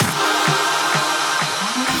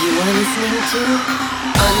You're listening to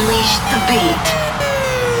Unleash the Beat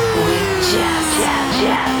with Jazz.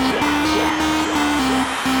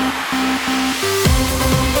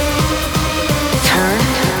 Turn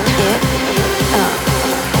it up.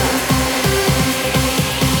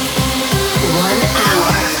 1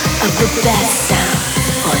 hour of the best sound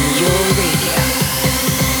on your radio.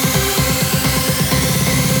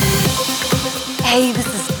 Hey, this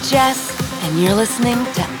is Jess, and you're listening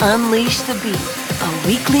to Unleash the Beat, a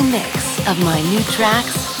weekly mix of my new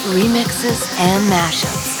tracks, remixes, and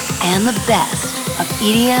mashups, and the best of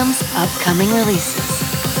EDM's upcoming releases.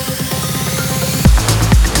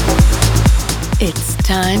 It's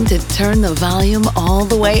time to turn the volume all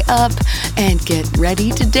the way up and get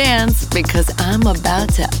ready to dance, because I'm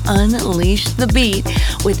about to unleash the beat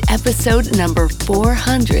with episode number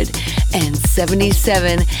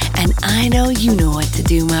 477, and I know you know what to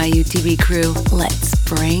do, my UTB crew. Let's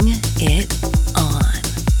bring it on.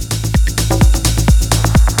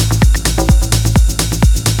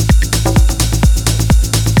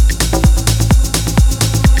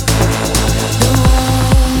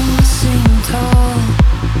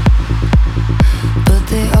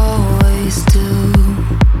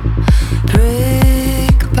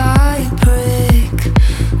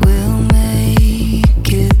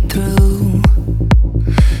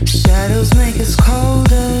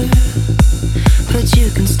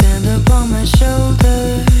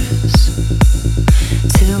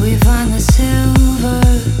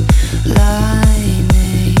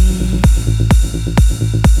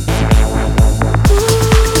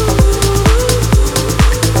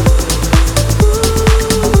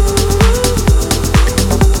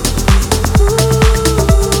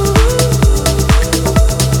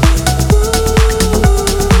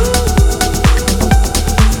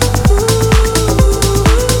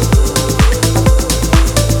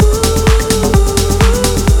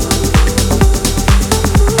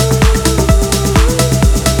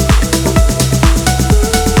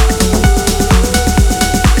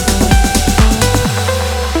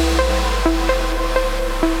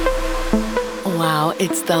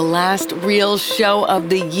 Last real show of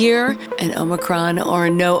the year, and Omicron or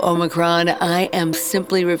no Omicron, I am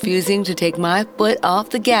simply refusing to take my foot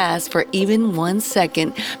off the gas for even 1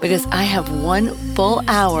 second, because I have 1 full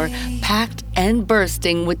hour packed and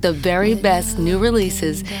bursting with the very best new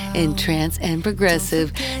releases in trance and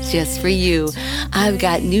progressive just for you. I've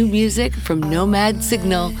got new music from Nomad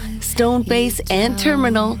Signal, Stoneface and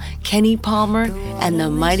Terminal, Kenny Palmer, and the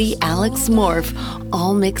mighty Alex Morph,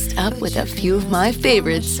 all mixed up with a few of my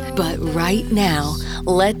favorites. But right now,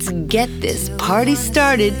 let's get this party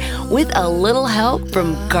started with a little help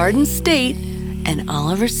from Garden State and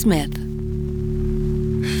Oliver Smith.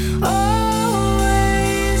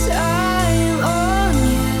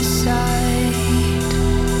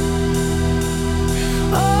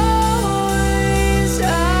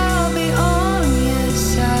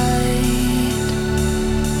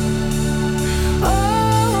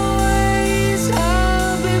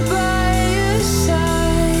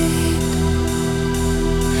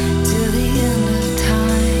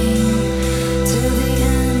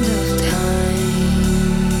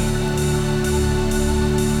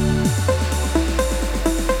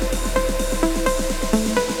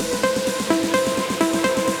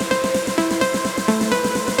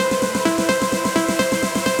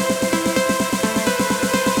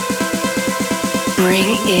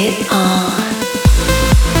 Bring it on.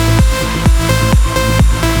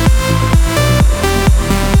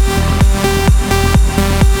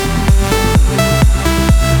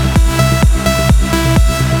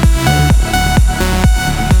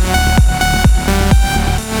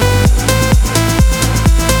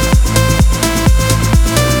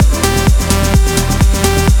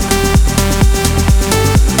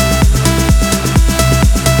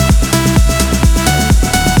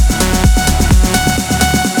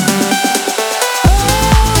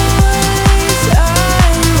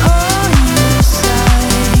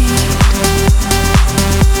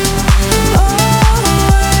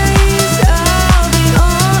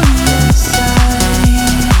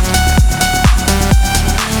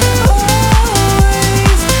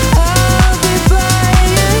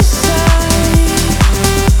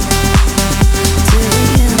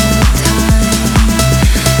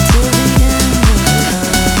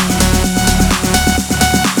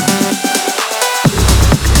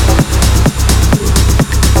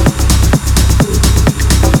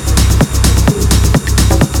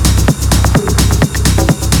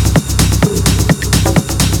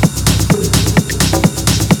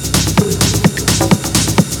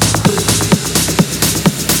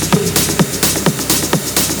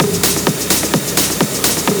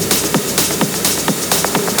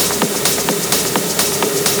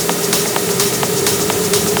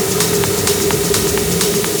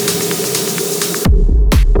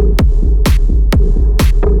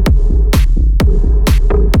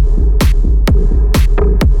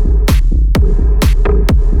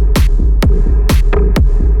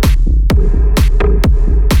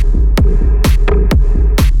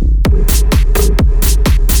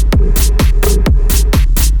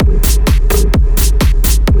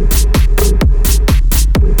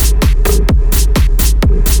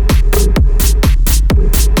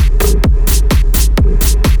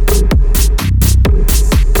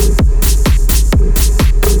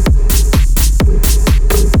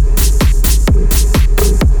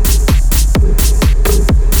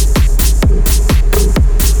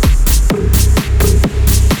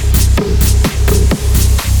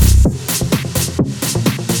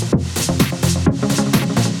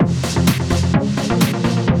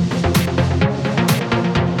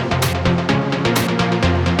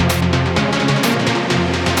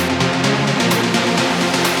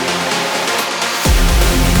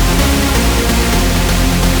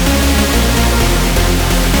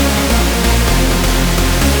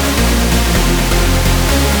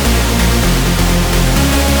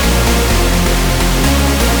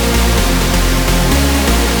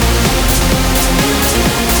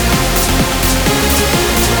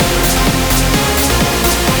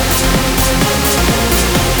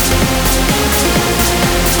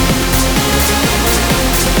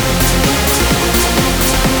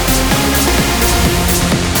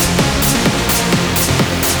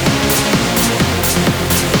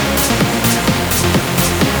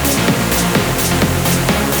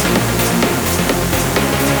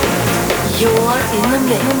 in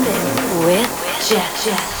the mix with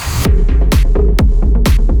Jeff.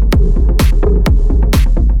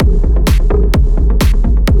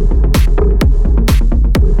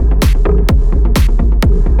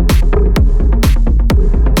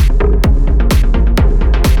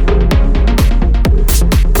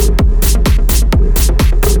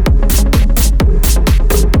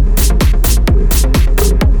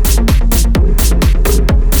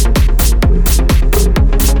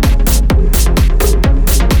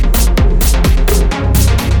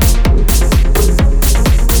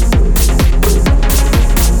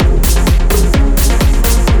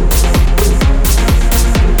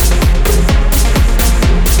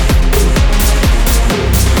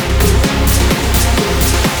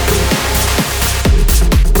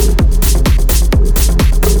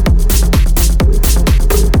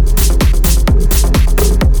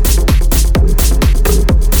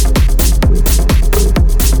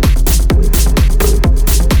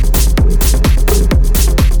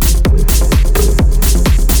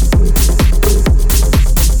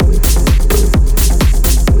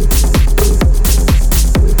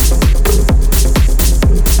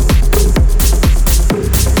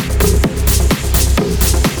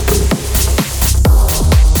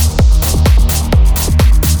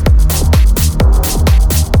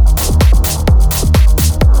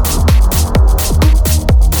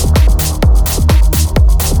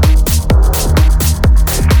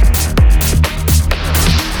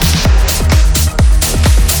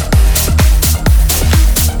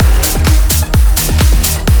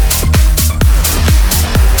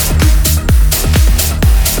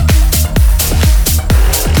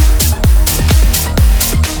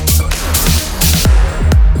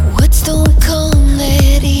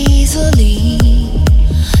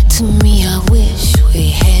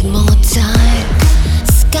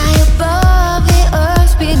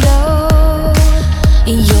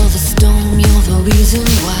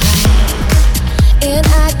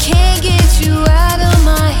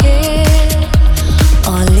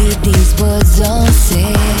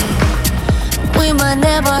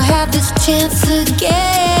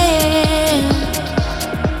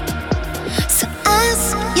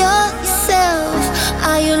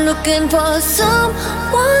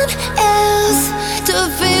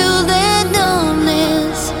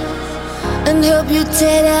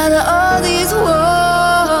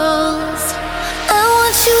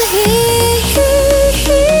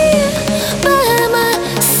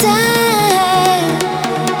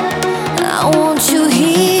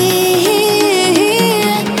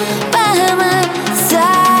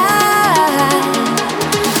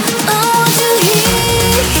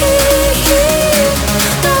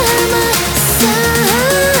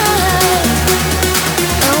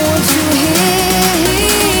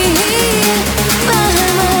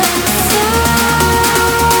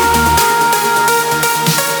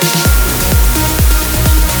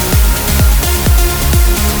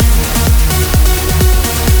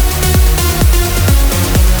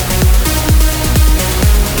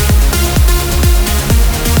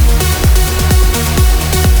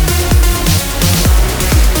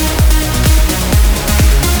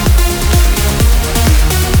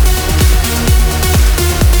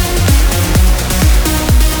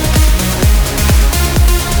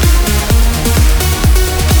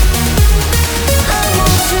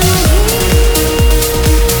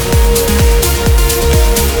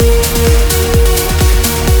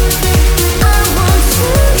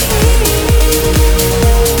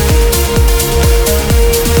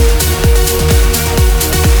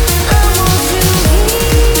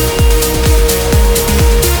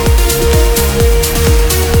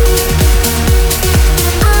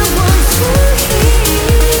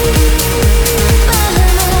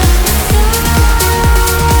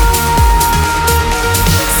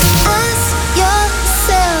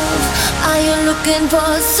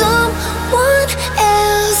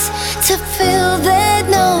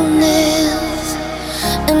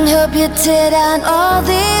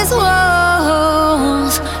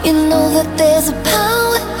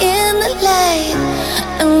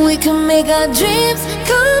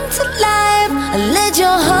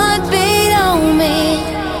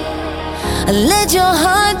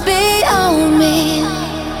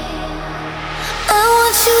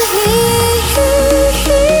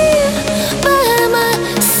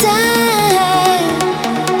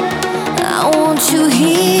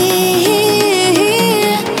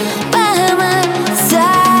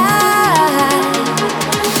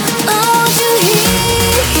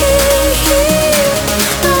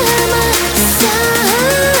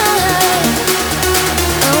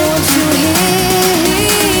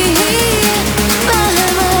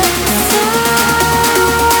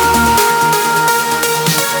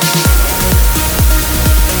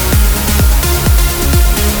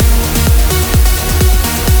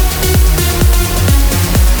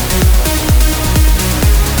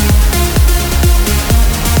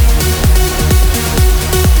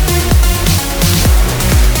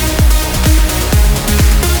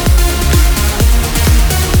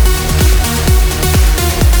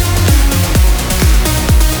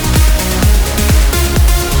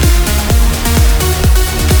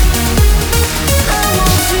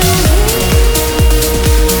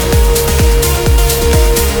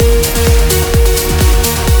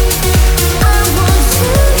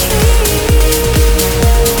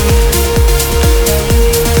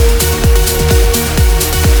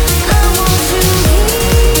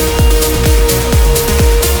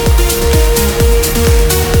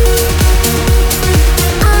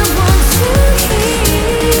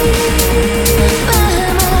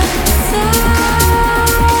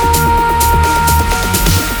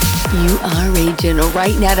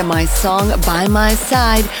 right now to my song By My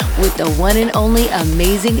Side with the one and only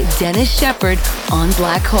amazing Dennis Sheperd on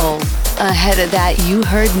Black Hole. Ahead of that, you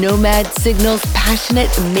heard Nomad Signal's passionate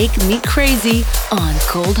Make Me Crazy on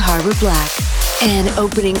Cold Harbor Black. And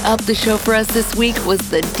opening up the show for us this week was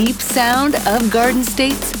the deep sound of Garden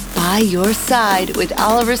State's By Your Side with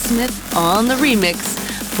Oliver Smith on the remix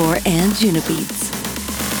for Anjunabeats.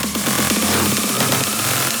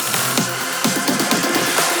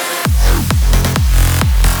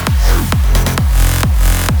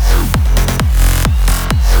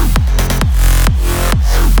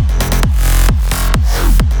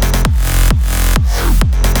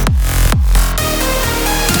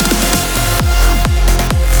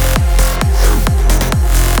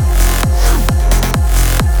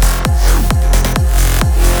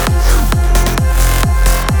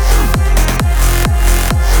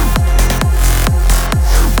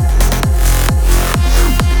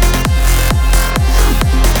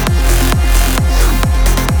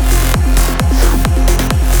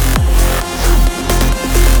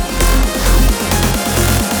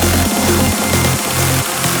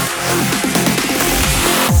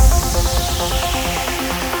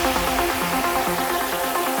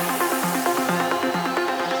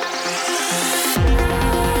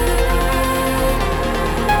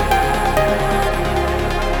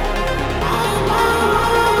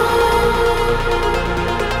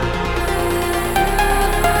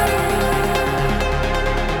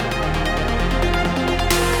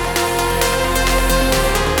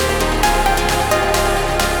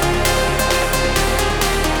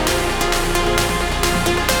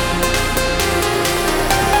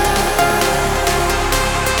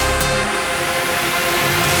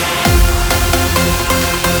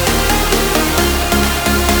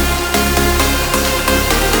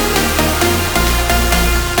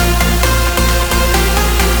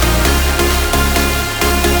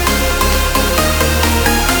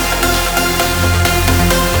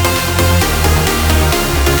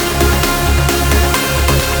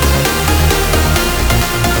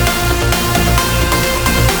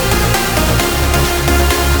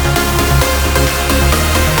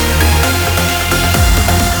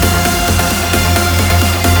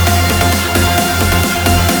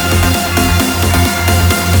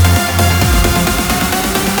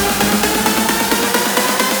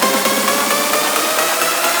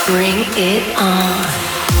 Bring it on.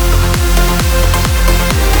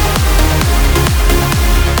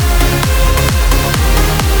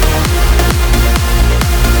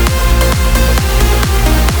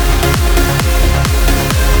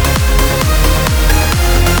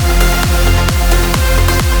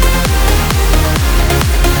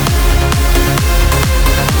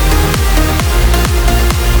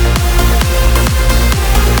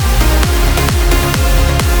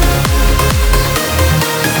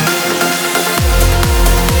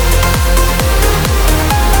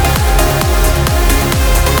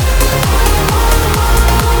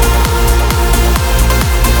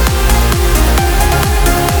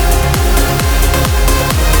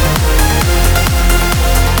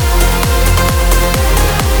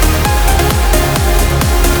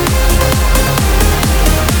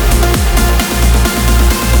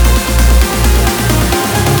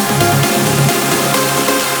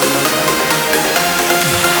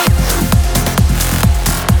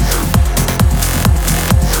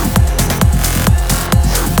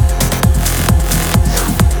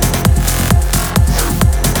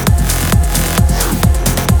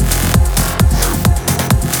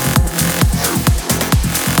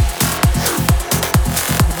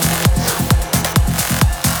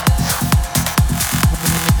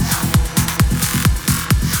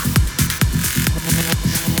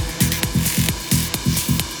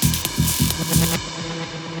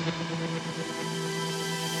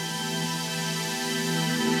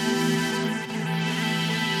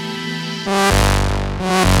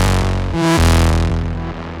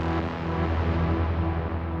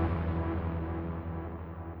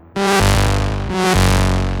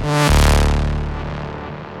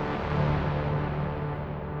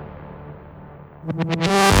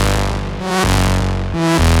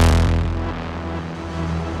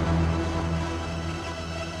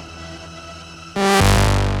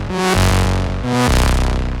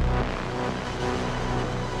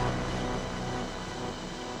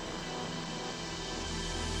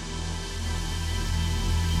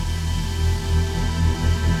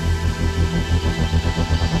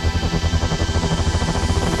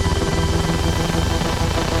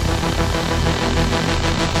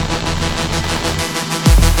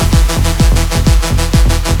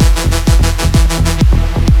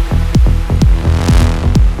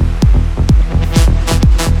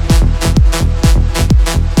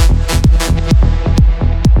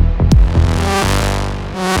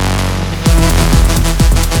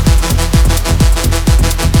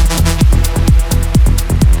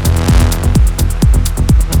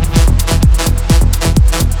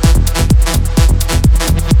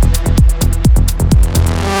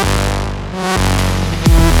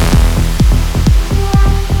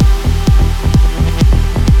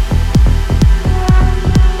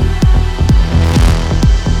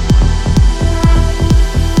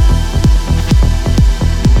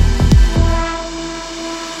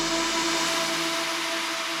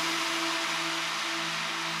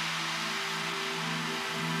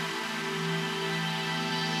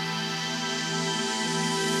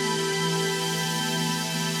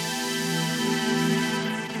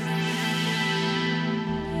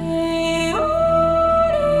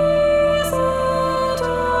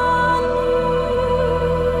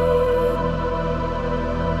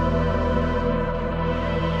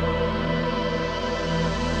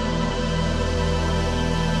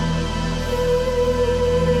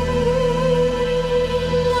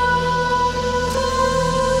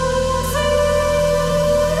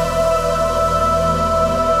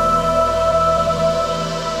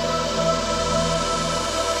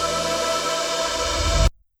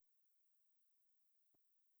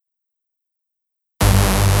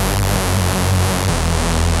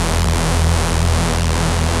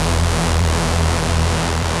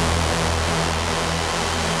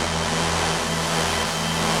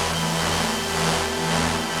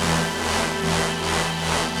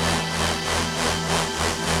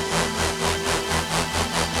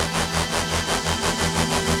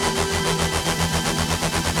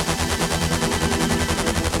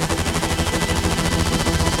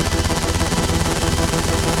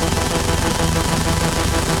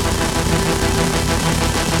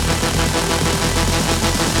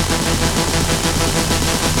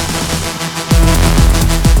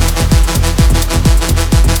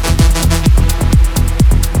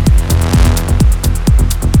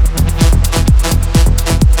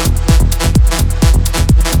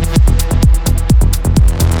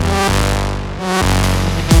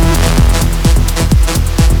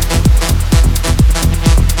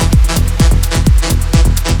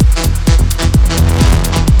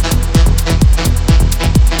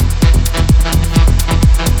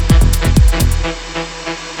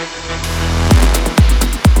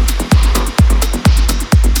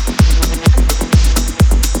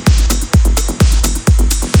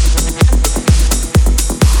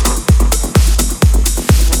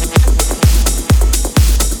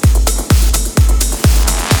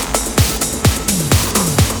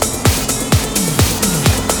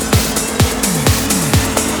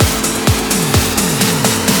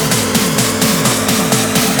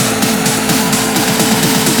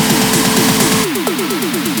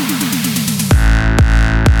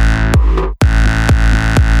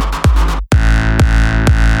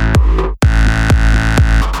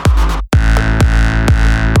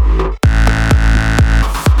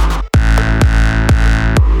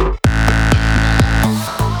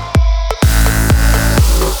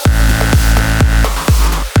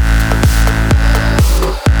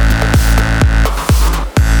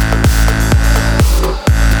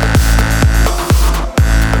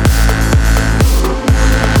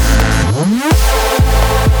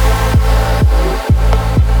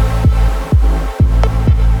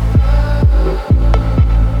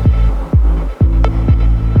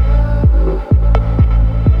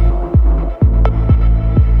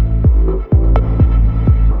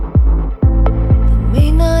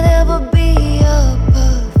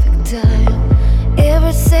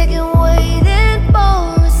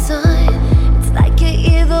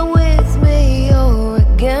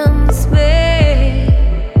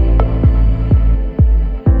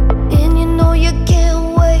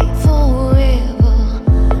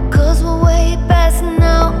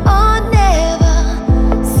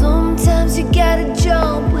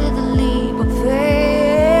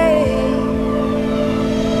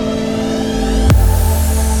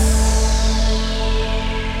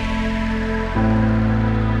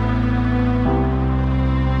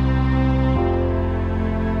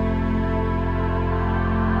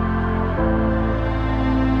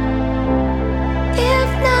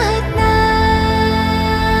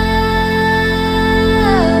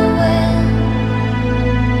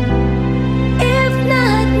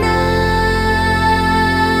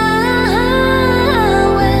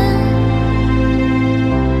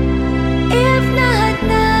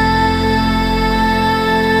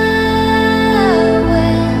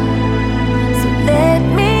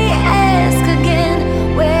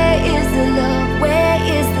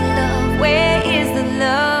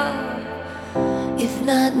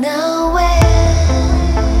 not now, when?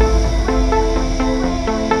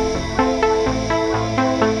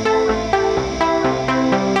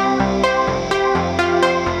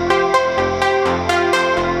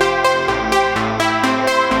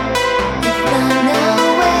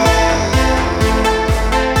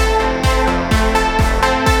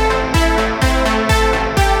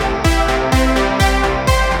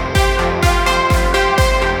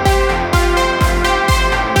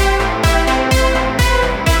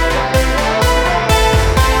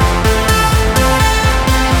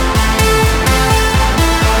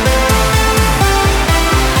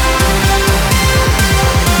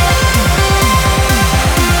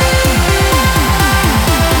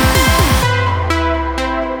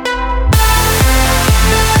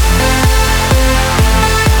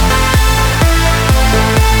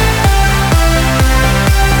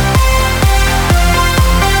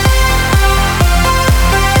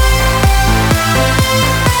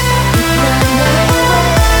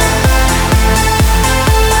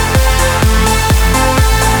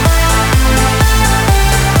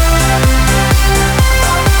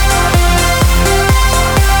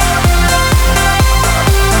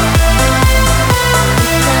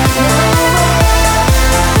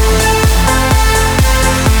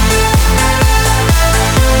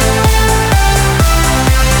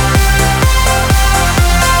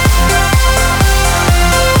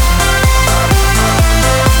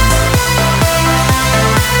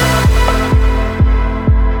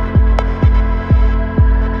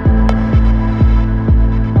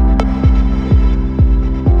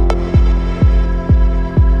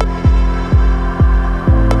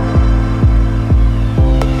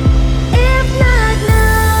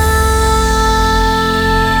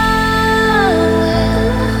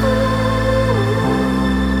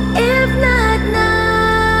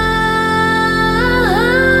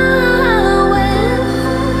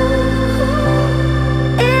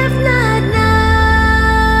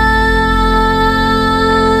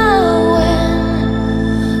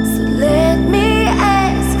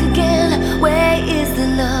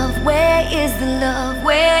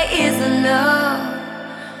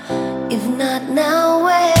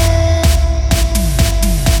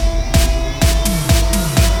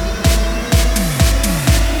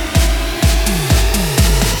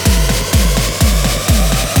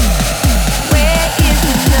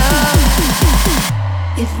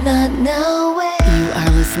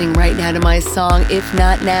 Song If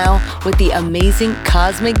Not Now with the amazing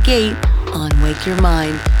Cosmic Gate on Wake Your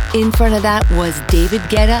Mind. In front of that was David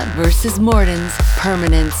Guetta versus Mortens,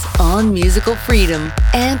 Permanence on Musical Freedom.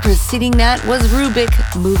 And preceding that was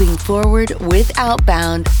Rubik, Moving Forward with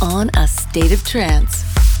Outbound on A State of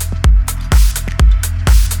Trance.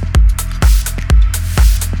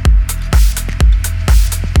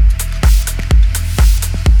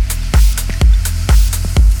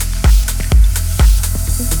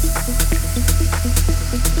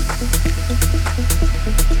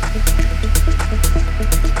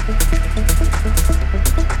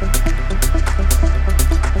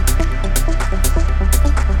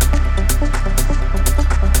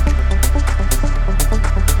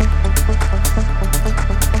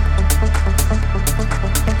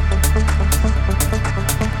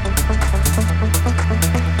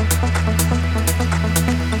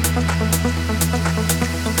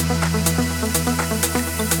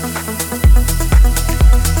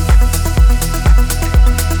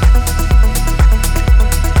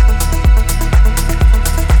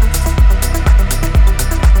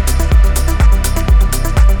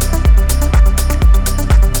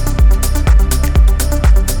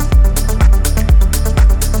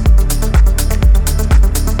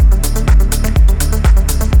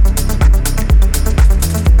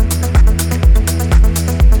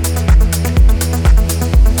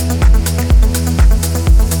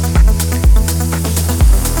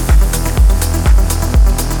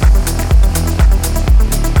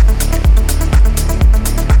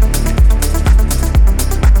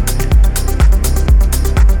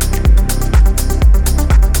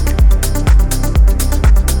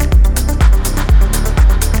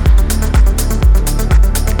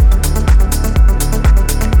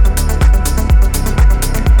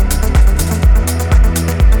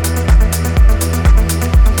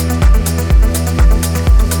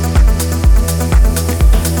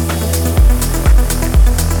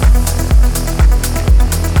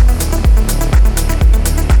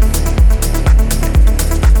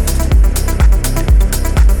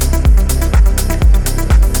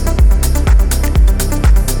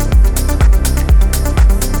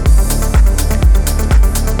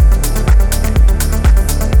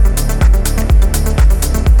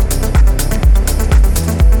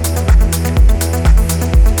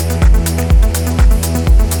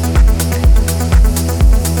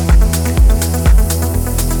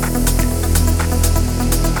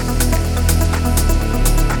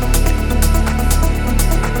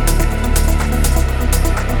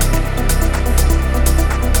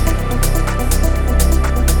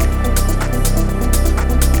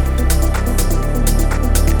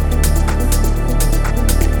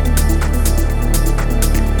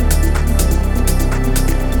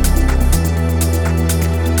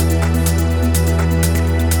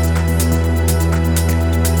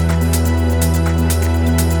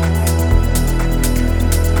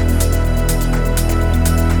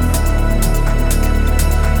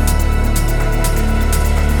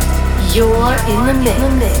 You're in the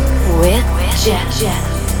mix with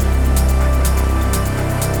Jet.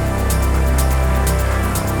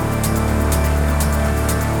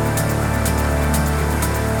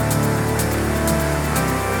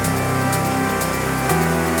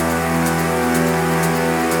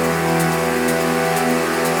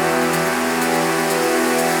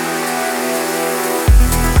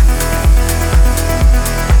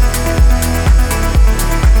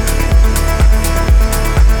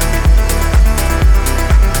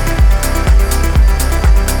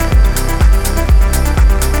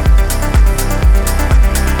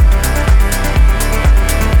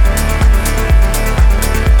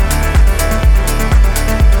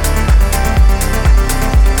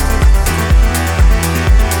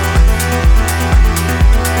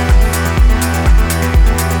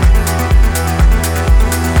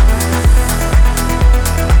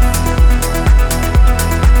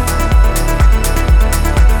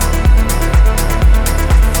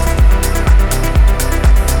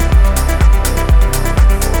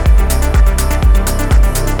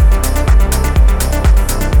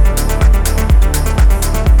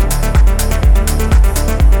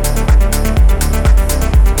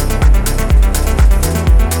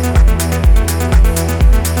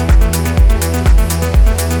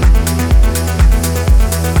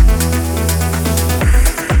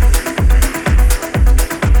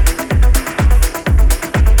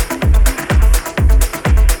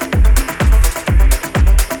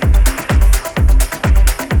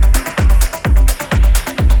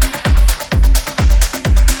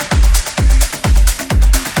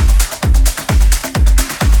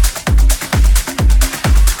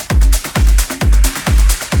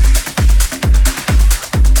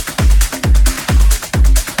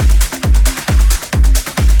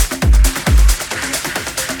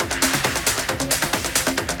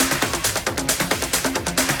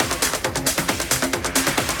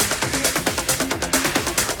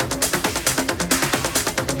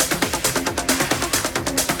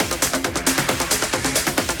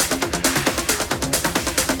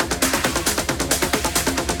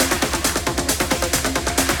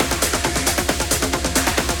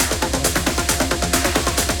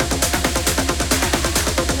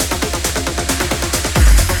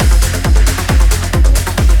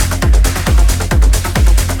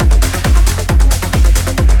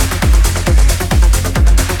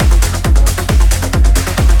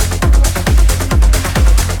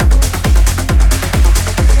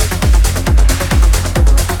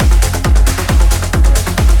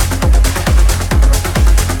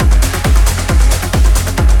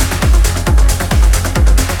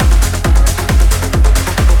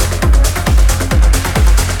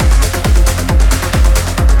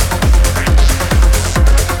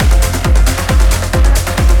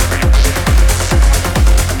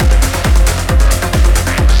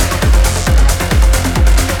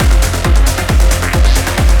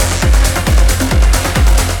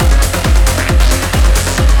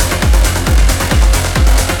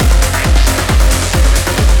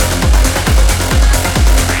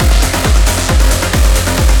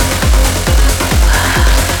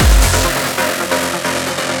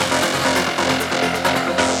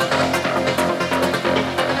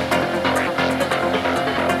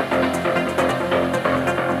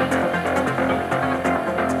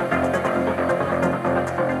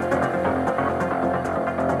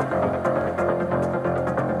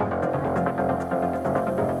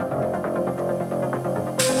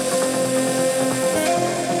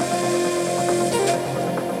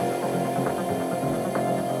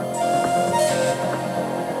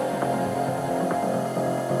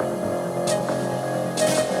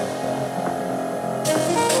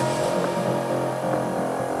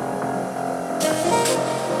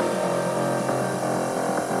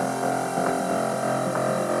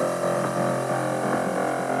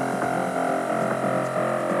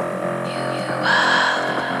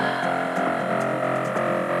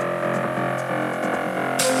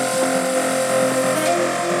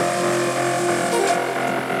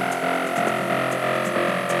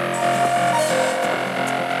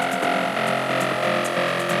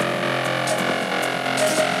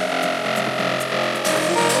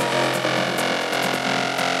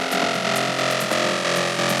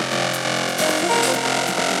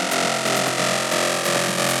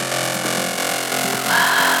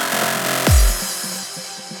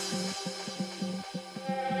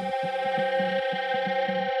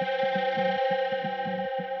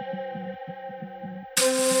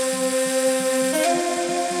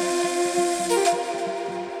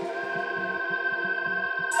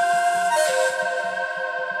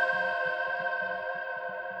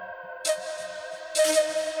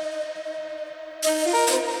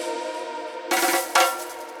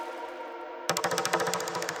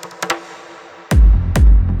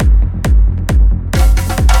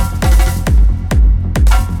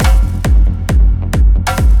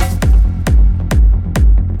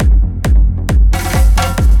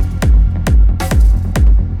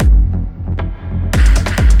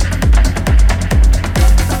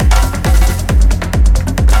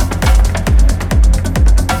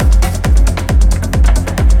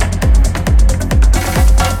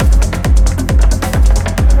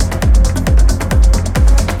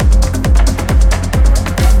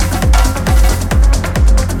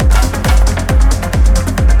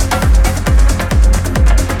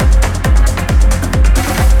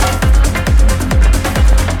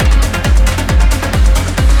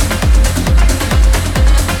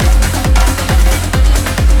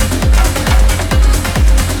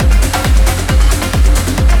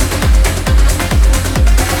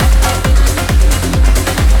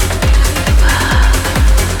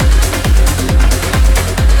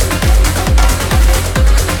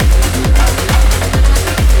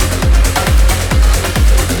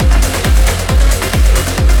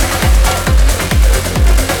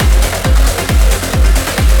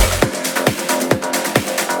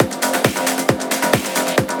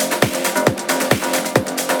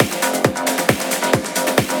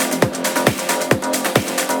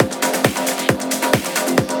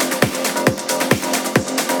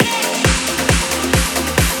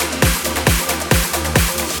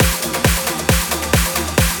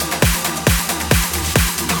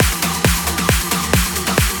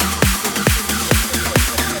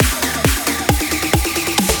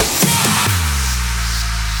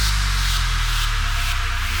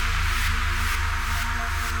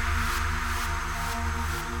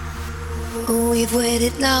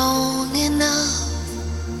 long enough,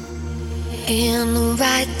 and the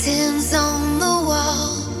writing's on the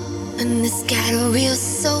wall, and it's got real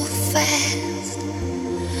so fast.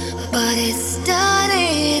 But it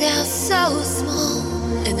started out so small,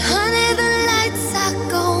 and honey, the lights are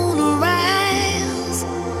gonna rise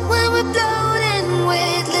when we're floating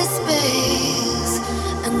weightless space,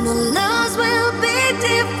 and the laws will be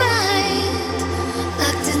defined,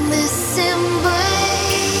 locked in this embrace.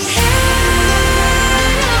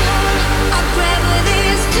 Our gravity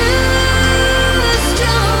is too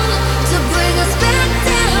strong to bring us back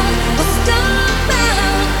down. We're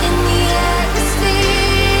starbound in the atmosphere.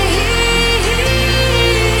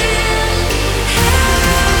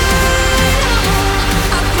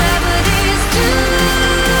 Our gravity is too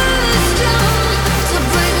strong to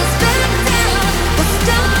bring us back down. We're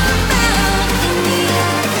starbound in the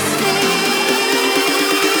atmosphere.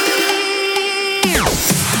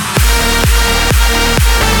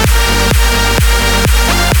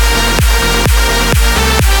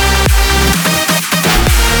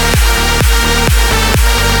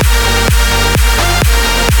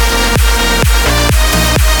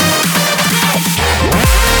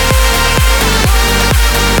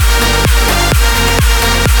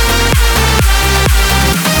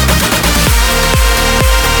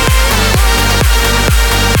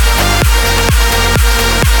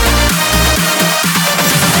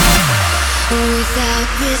 Without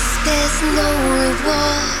risk, there's no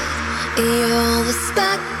reward. You're the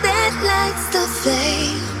spark that lights the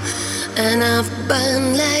flame, and I've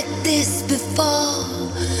burned like this before,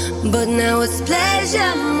 but now it's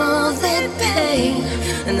pleasure more than pain.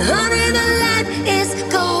 And honey, the light is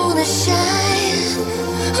gonna shine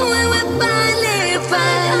when we finally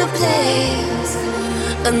find a place,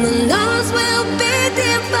 and the laws will be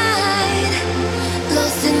defined,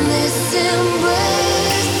 lost in this embrace.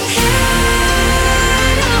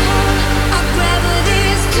 Our gravity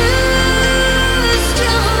is too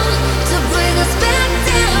strong to bring us back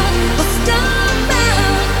down. We're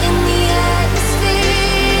starbound in the atmosphere.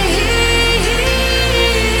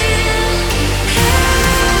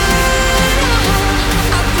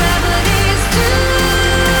 Our gravity is too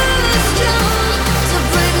strong to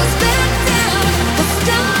bring us back down. We're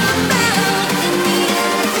starbound in the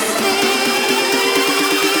atmosphere.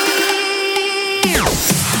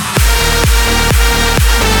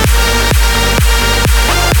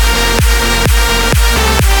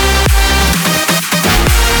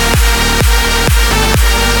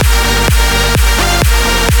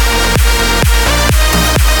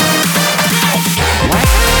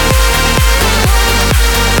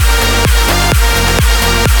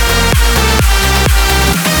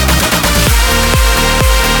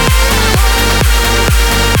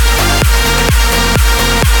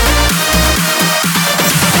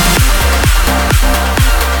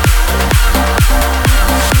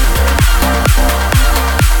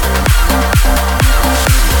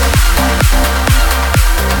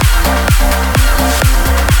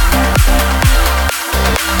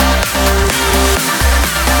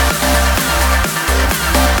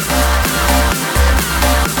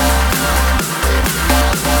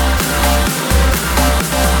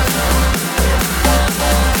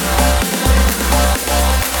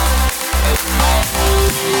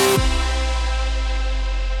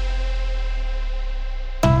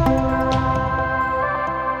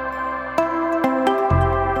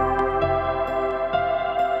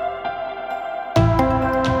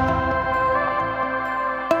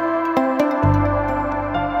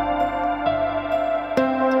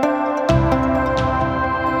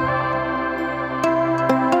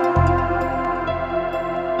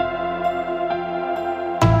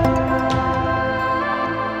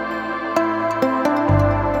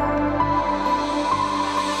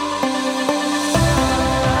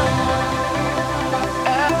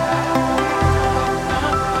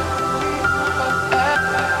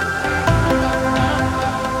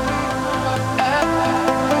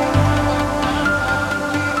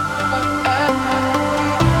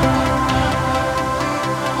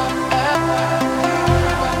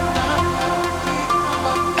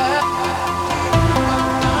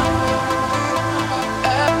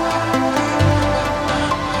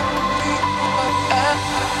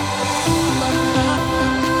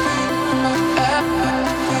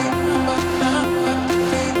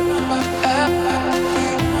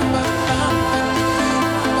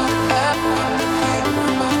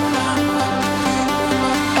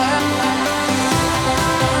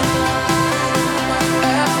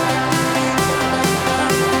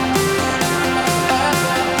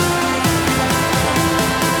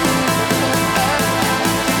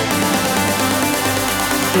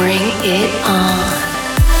 Bring it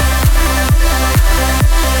on.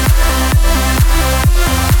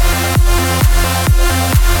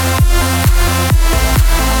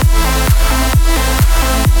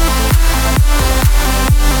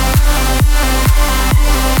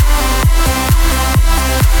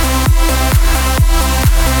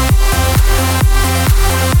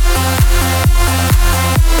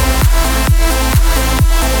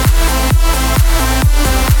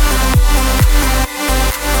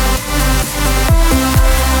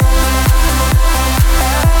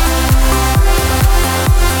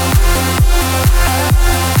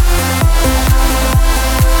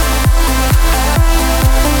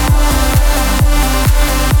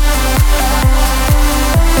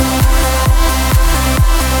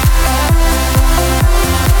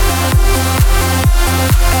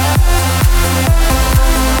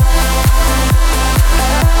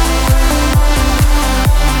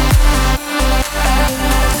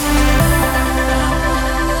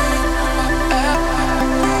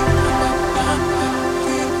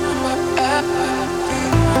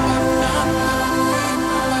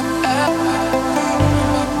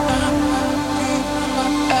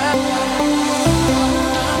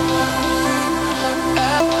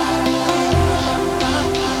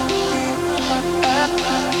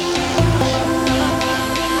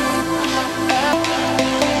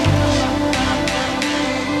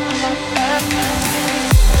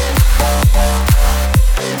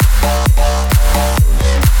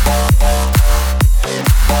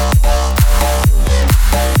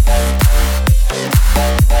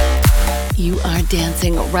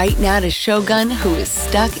 right now to Shogun, who is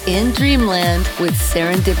stuck in dreamland with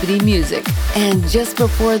Serendipity Music. And just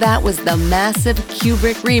before that was the massive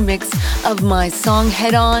Kubrick remix of my song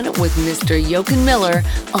Head On with Mr. Jochen Miller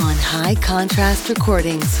on High Contrast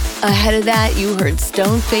Recordings. Ahead of that, you heard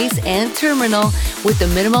Stoneface and Terminal with the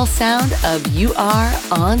minimal sound of You Are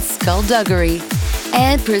on Skullduggery.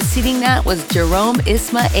 And preceding that was Jerome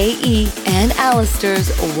Isma AE and Alistair's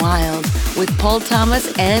Wild with Paul Thomas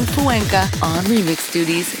and Fuenca on remix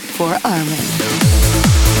duties for Armin.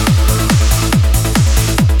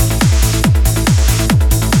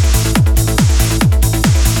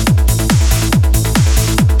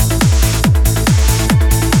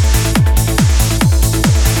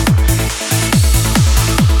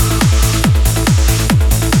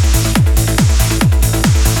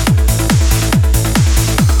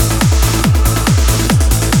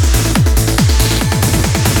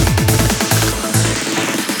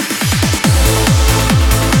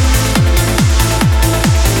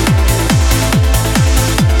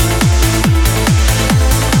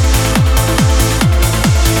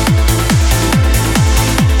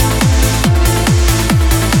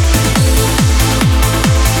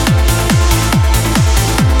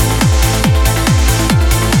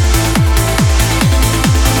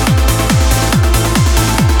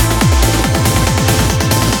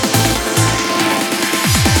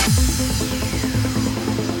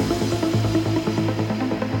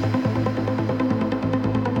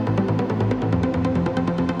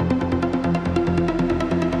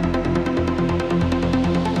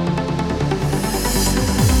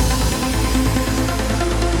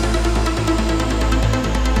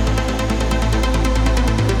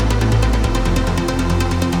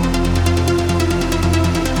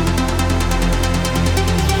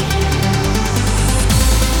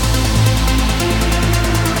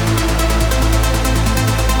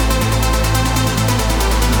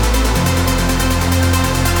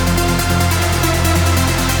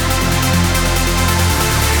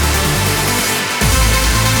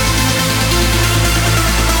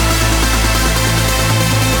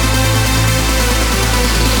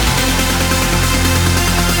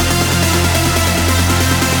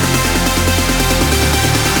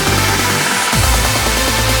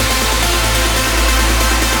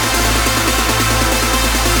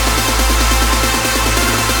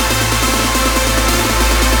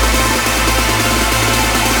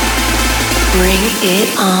 Bring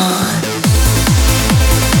it on.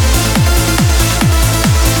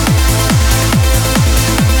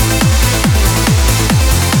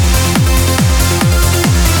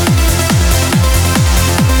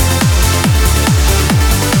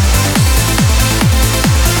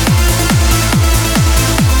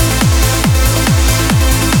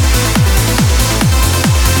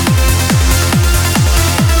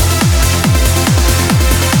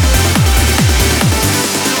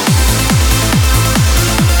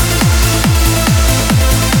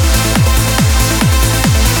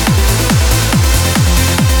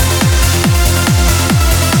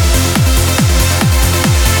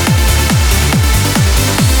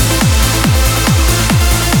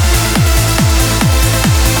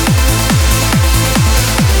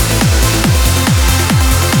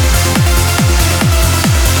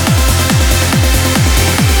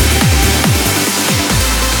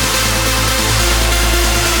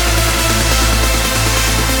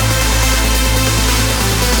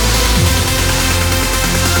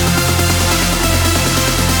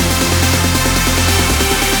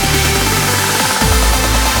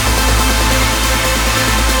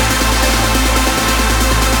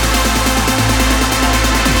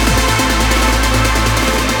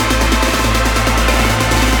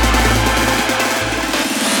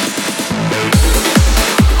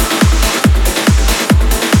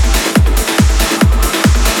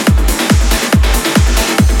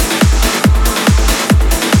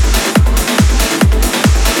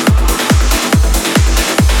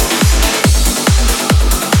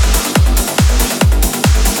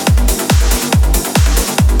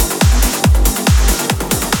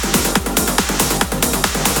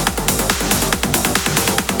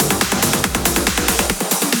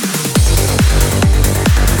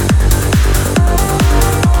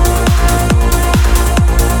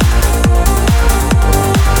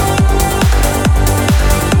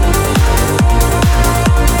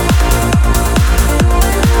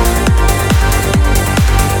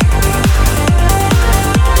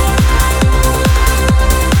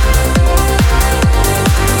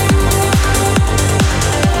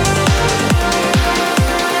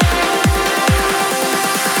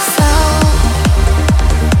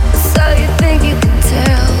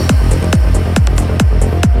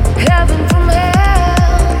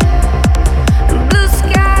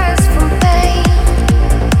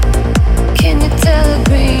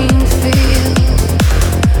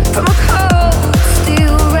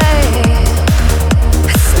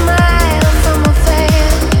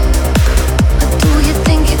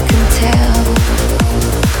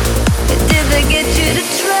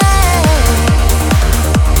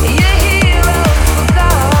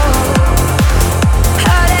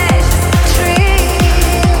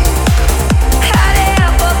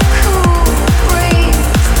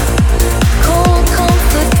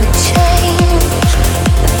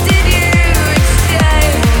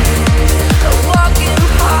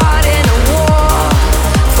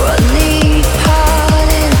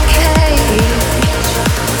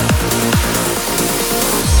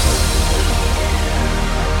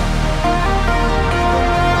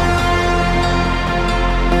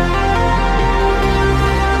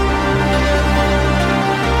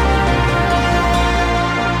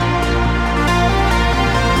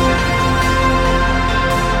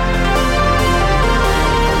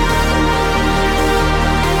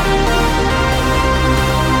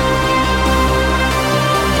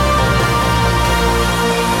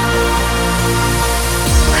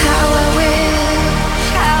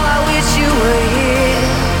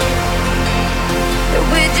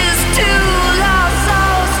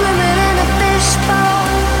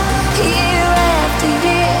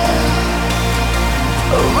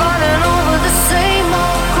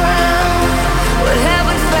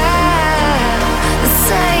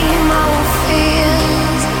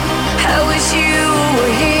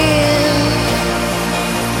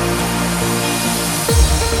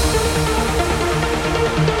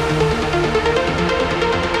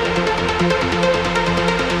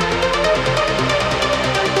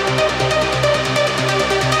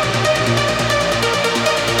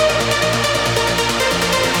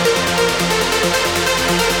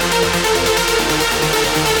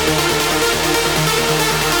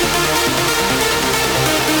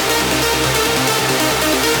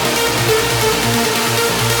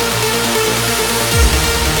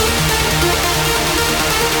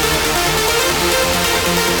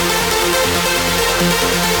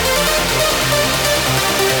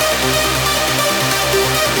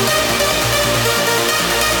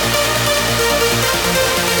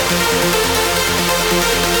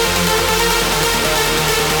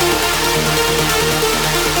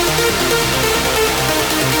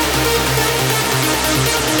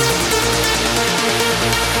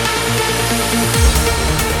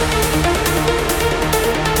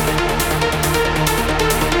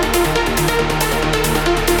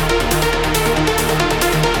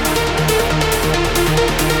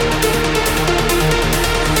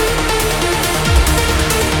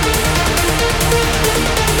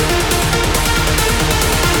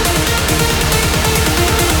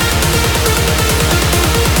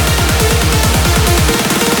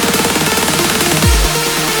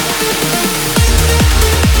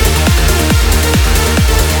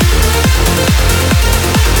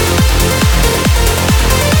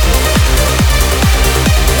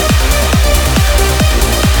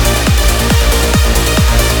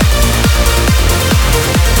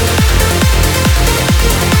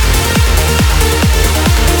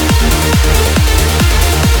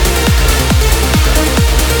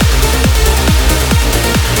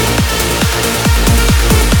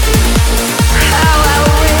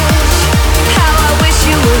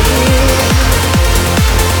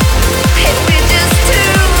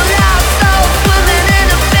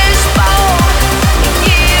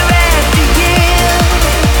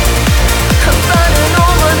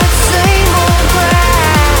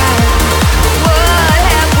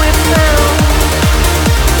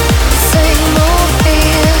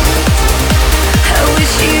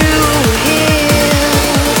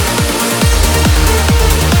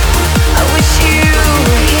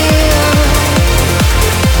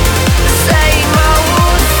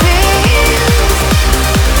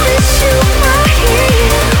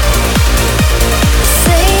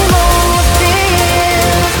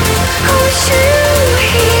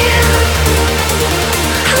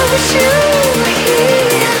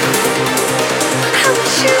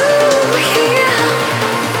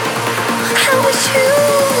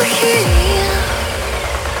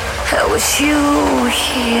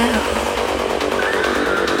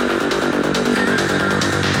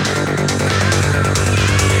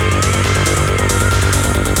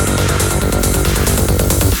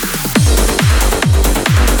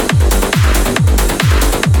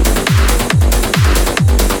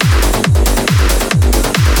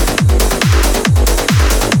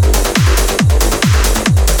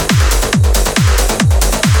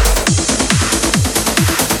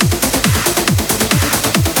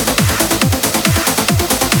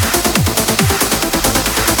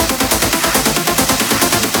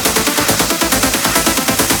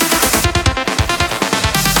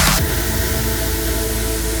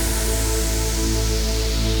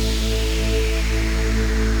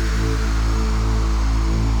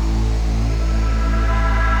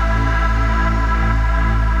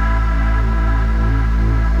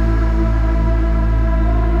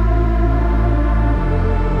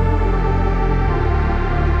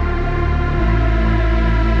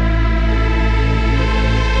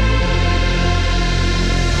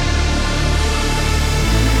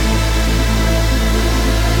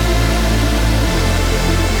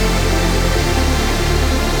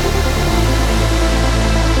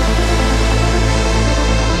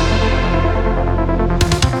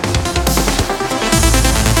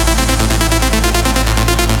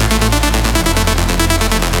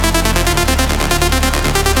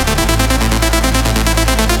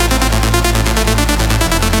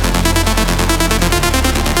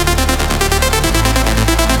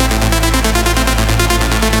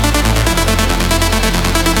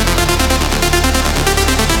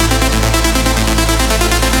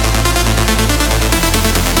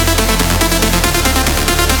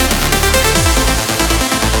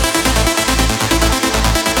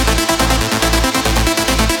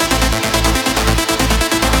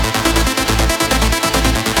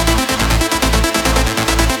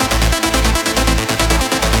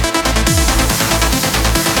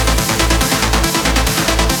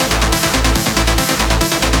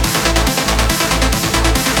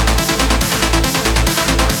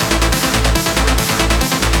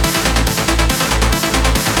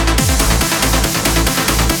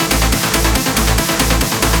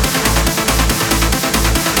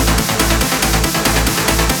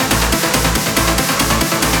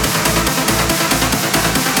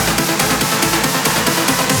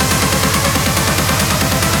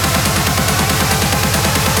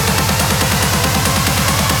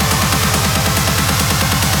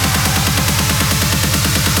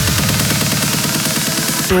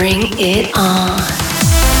 Bring it on.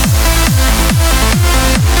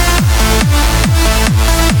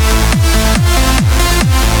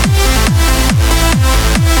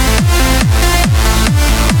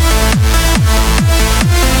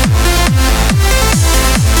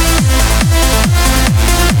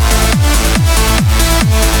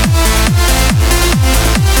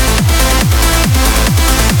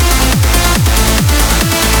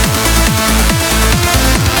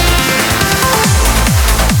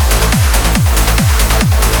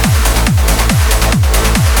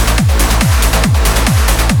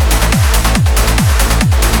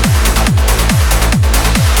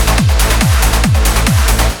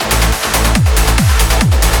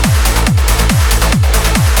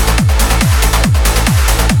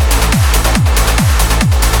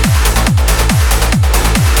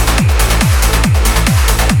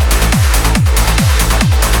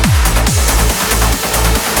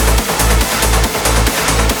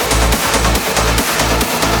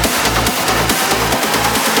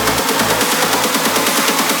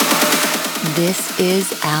 This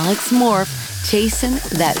is Alex Morph chasing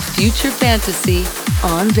that future fantasy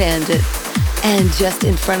on Bandit. And just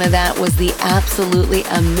in front of that was the absolutely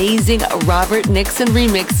amazing Robert Nixon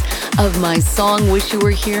remix of my song Wish You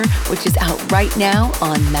Were Here, which is out right now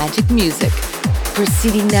on Magic Music.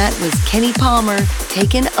 Preceding that was Kenny Palmer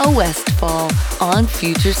taking a Westfall on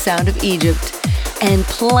Future Sound of Egypt. And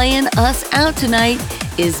playing us out tonight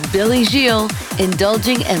is Billy Gil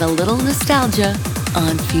indulging in a little nostalgia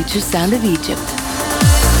on Future Sound of Egypt.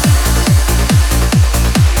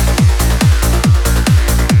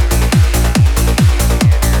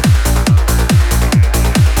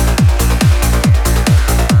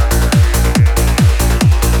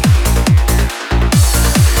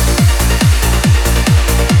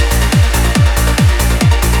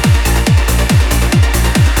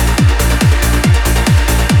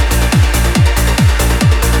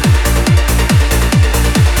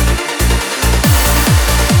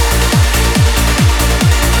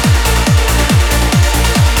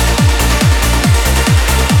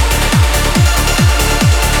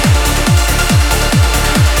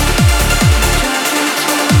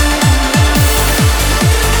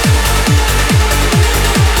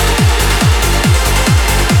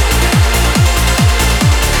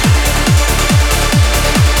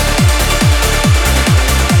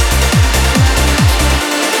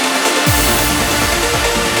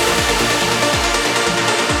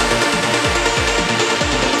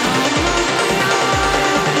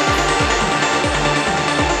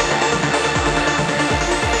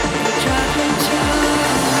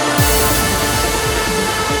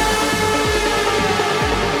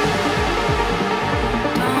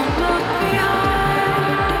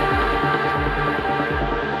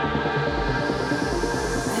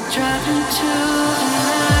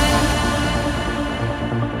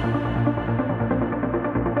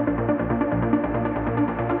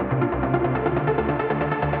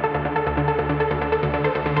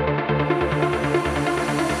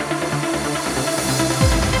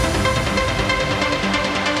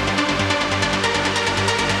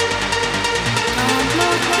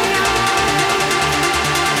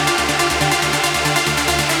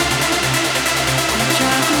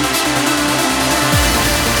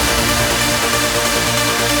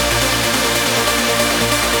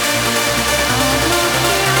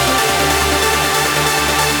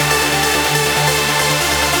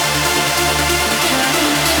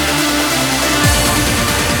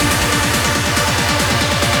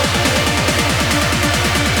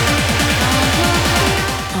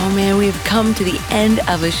 Come to the end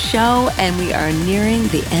of a show, and we are nearing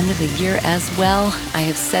the end of the year as well. I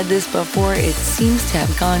have said this before, it seems to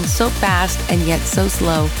have gone so fast and yet so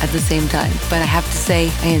slow at the same time. But I have to say,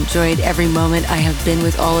 I enjoyed every moment I have been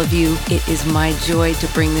with all of you. It is my joy to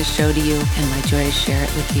bring this show to you and my joy to share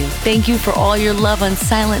it with you. Thank you for all your love on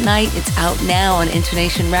Silent Night. It's out now on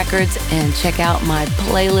Intonation Records, and check out my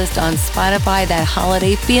playlist on Spotify, That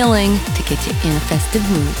Holiday Feeling, to get you in a festive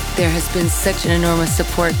mood. There has been such an enormous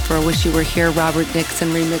support for Wish You Were Here Robert Nixon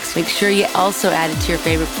remix. Make sure you also add it to your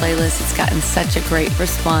favorite playlist. It's gotten such a great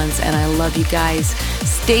response, and I love you guys.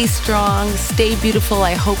 Stay strong, stay beautiful.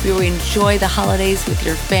 I hope you enjoy the holidays with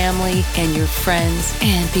your family and your friends,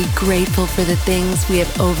 and be grateful for the things we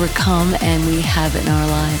have overcome and we have in our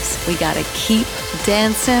lives. We gotta keep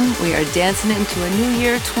dancing. We are dancing into a new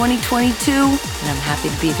year, 2022, and I'm happy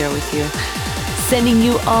to be there with you. Sending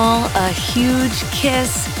you all a huge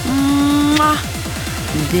kiss. Mwah.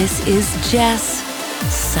 This is Jess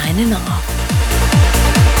signing off.